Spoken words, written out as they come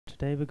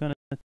Today we're going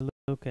to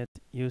look at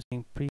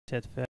using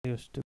preset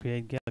values to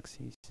create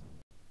galaxies.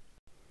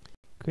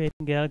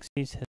 Creating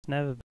galaxies has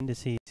never been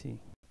this easy.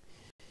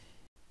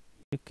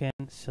 You can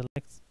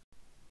select,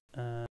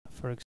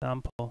 for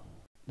example,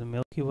 the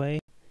Milky Way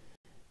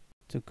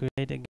to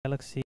create a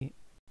galaxy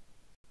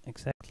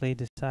exactly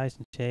the size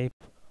and shape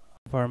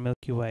of our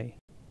Milky Way.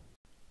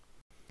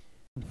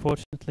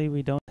 Unfortunately,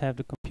 we don't have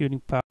the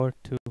computing power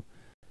to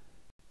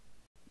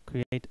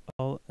create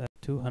all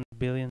 200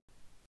 billion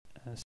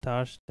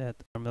stars that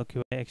our Milky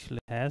Way actually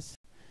has.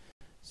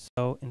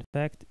 So in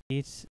fact,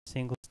 each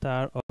single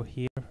star over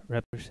here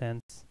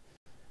represents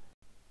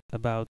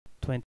about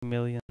 20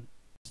 million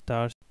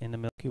stars in the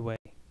Milky Way.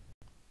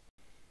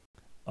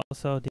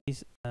 Also,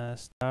 these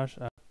stars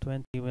are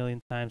 20 million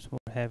times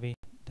more heavy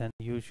than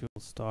the usual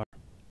star.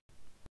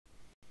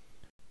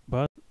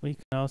 But we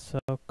can also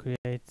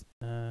create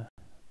a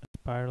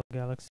spiral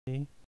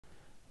galaxy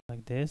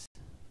like this.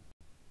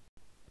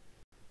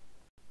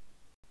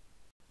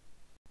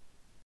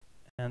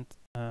 And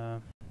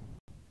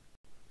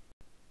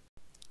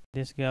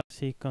this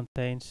galaxy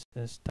contains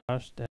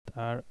stars that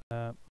are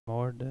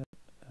more the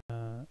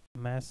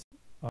mass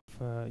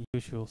of a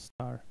usual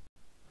star.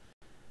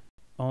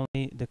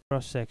 Only the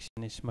cross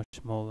section is much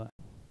smaller.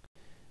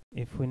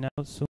 If we now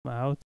zoom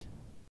out,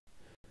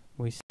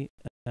 we see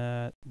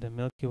the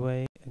Milky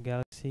Way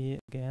galaxy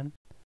again,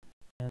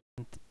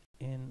 and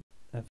in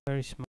a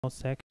very small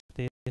section,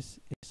 this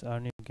is our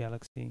new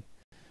galaxy.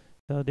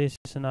 So this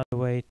is another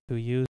way to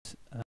use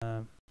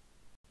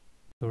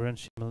to run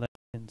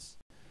simulations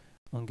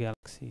on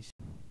galaxies.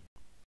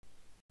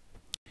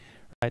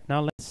 Right,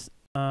 now let's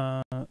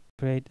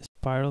create a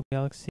spiral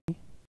galaxy,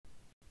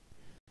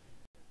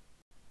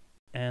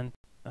 and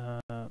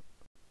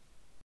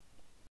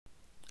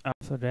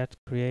after that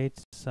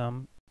create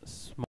some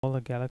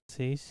smaller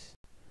galaxies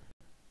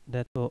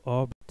that will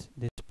orbit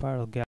this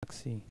spiral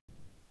galaxy.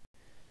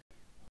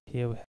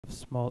 Here we have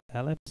small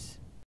ellipse.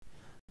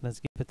 Let's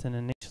give it an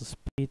initial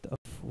speed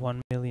of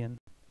 1 million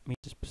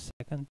meters per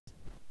second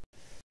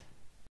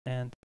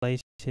and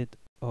place it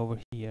over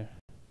here.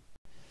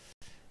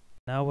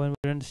 Now when we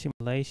run the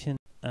simulation,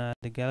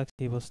 the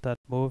galaxy will start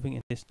moving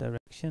in this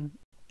direction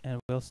and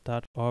will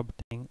start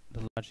orbiting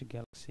the larger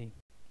galaxy.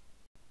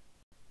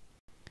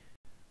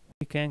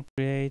 We can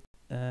create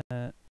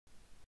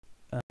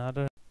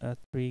another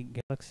 3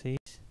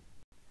 galaxies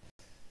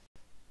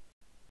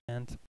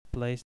and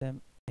place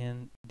them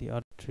in the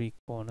other 3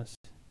 corners.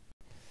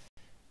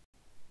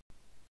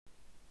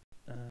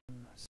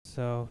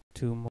 So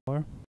 2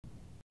 more.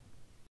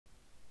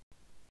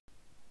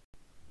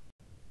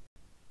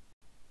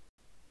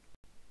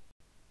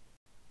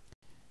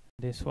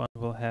 This one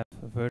will have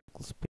a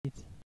vertical speed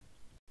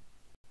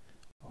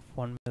of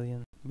 1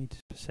 million meters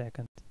per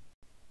second.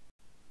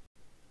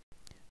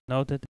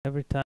 Note that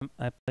every time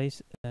I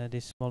place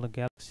this smaller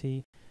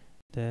galaxy,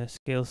 the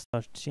scale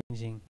starts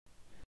changing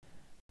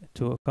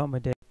to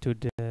accommodate to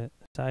the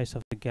size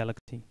of the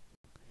galaxy.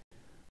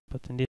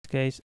 But in this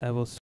case, I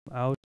will zoom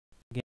out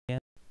again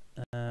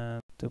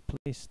to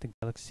place the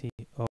galaxy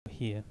over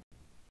here.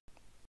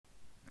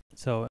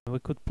 So we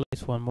could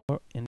place one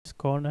more in this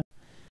corner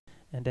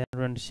and then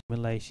run the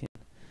simulation.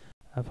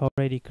 I've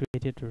already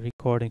created a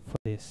recording for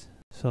this,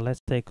 so let's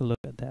take a look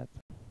at that.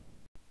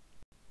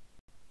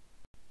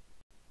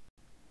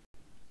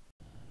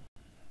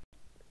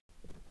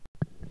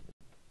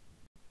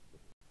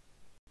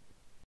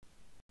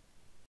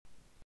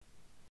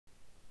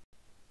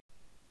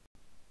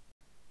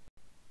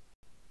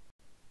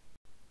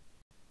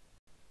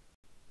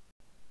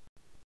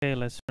 Okay,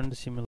 let's run the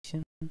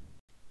simulation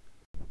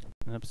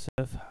and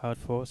observe how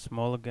 4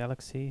 smaller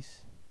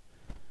galaxies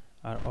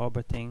are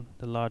orbiting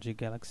the larger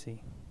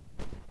galaxy.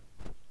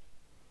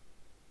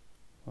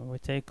 When we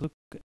take a look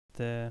at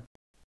the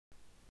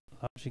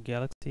larger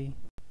galaxy,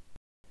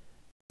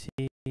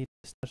 see the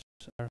stars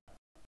are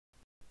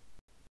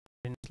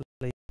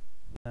continuously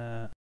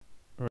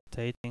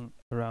rotating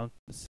around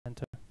the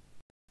center.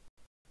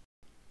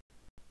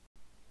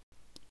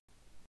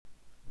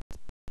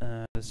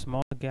 The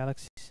smaller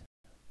galaxies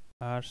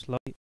are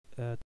slowly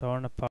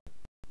torn apart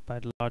by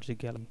the larger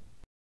galaxy.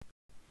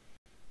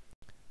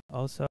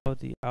 Also,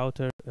 the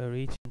outer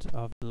regions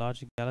of the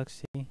larger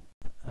galaxy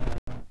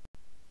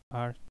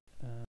are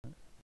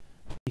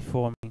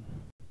deforming.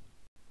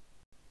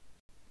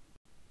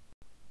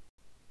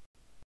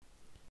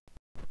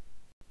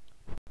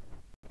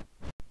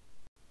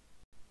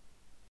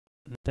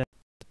 That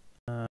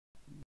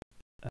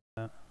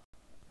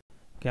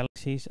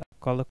galaxies are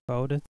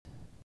color-coded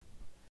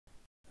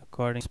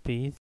according to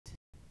speed.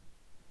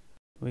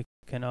 We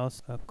can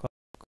also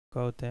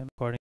code them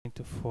according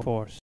to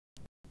force.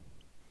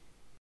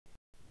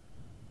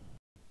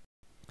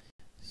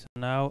 So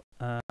now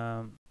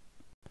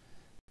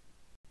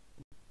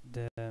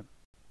the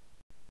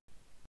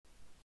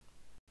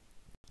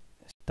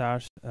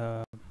stars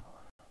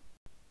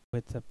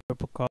with the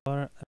purple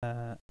color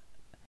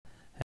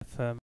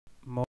have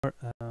more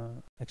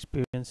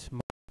experience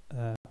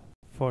more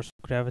force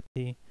of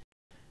gravity,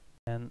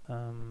 and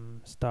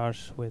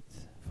stars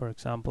with, for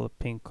example, a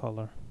pink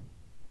color,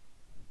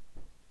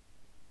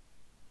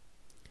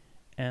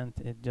 and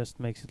it just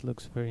makes it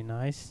looks very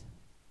nice.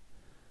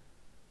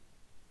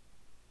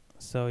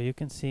 So you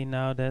can see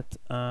now that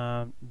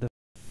the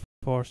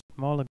 4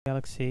 smaller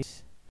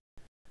galaxies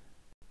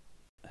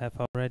have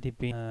already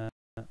been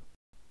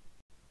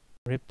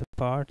ripped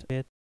apart a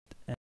bit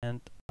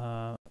and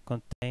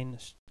contain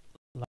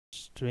large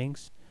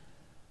strings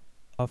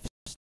of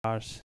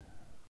stars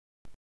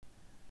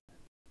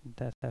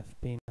that have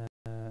been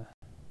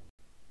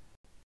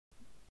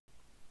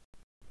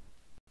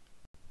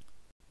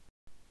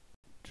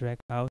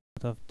dragged out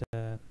of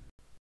the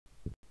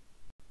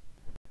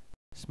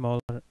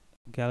smaller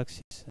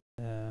galaxies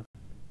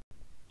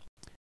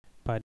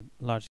by the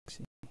large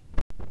galaxy.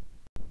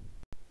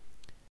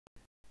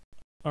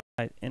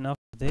 Alright, enough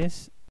of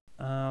this.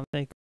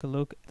 Take a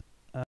look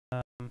at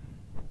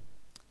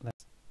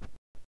let's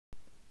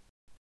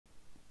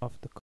of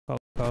the color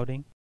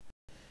coding.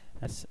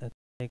 Let's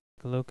take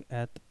a look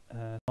at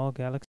small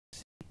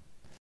galaxy.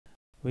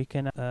 We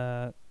can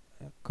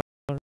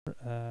color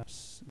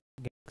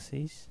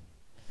galaxies.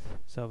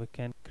 So we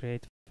can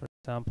create, for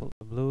example,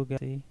 a blue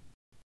galaxy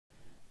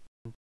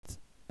and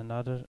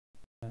another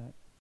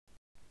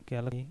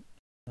galaxy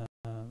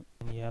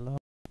in yellow,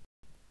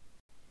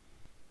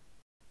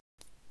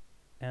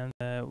 and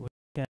we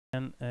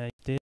can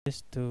use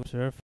this to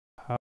observe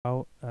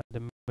how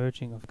the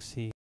merging of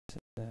galaxies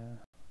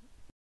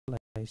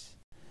place.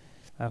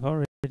 I've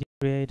already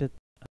created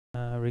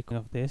a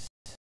recording of this,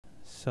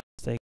 so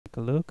let's take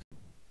a look.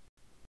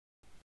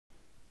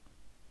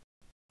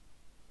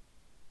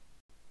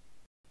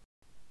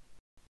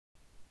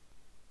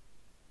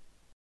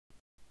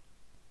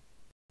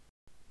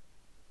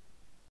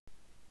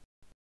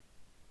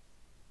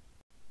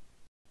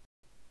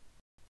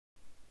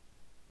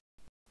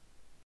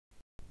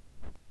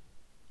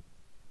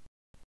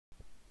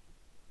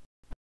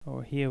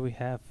 Over here we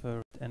have a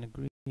red and a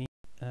green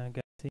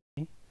galaxy,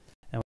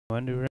 and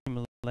when we run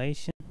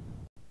simulation,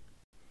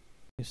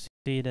 you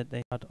see that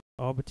they are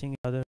orbiting each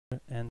other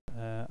and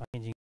are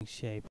changing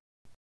shape.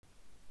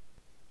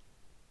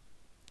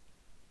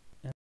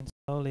 And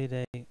slowly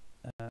they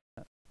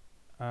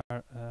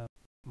are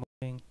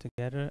moving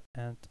together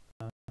and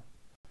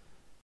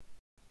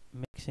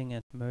mixing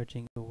and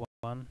merging into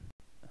one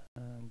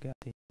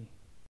galaxy.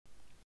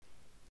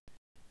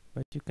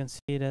 But you can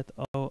see that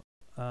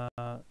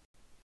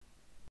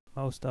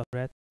most of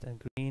red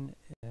and green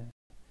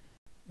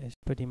is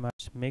pretty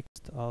much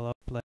mixed all over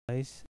the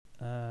place.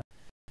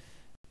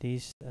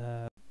 These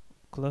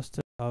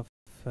cluster of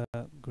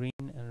green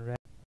and red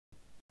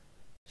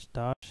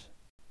stars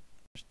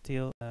are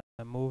still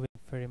moving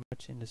very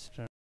much in the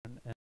center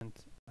and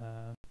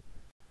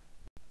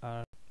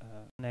are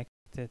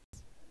connected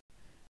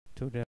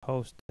to the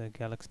host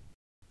galaxy.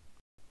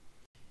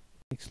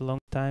 It takes a long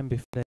time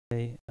before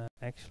they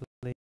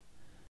actually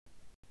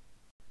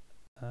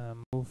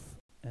move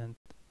and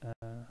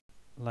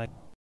like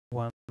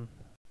one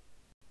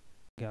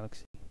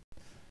galaxy.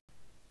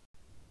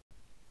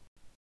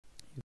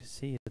 You can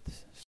see that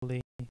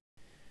slowly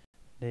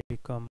they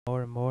become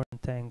more and more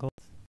entangled,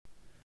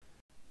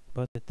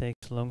 but it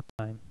takes a long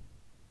time.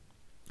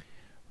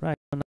 Right,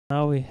 so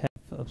now we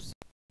have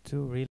to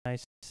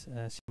realize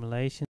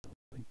simulation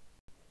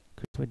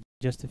with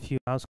just a few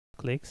mouse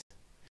clicks.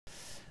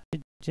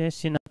 I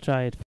suggest you now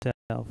try it for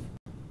yourself.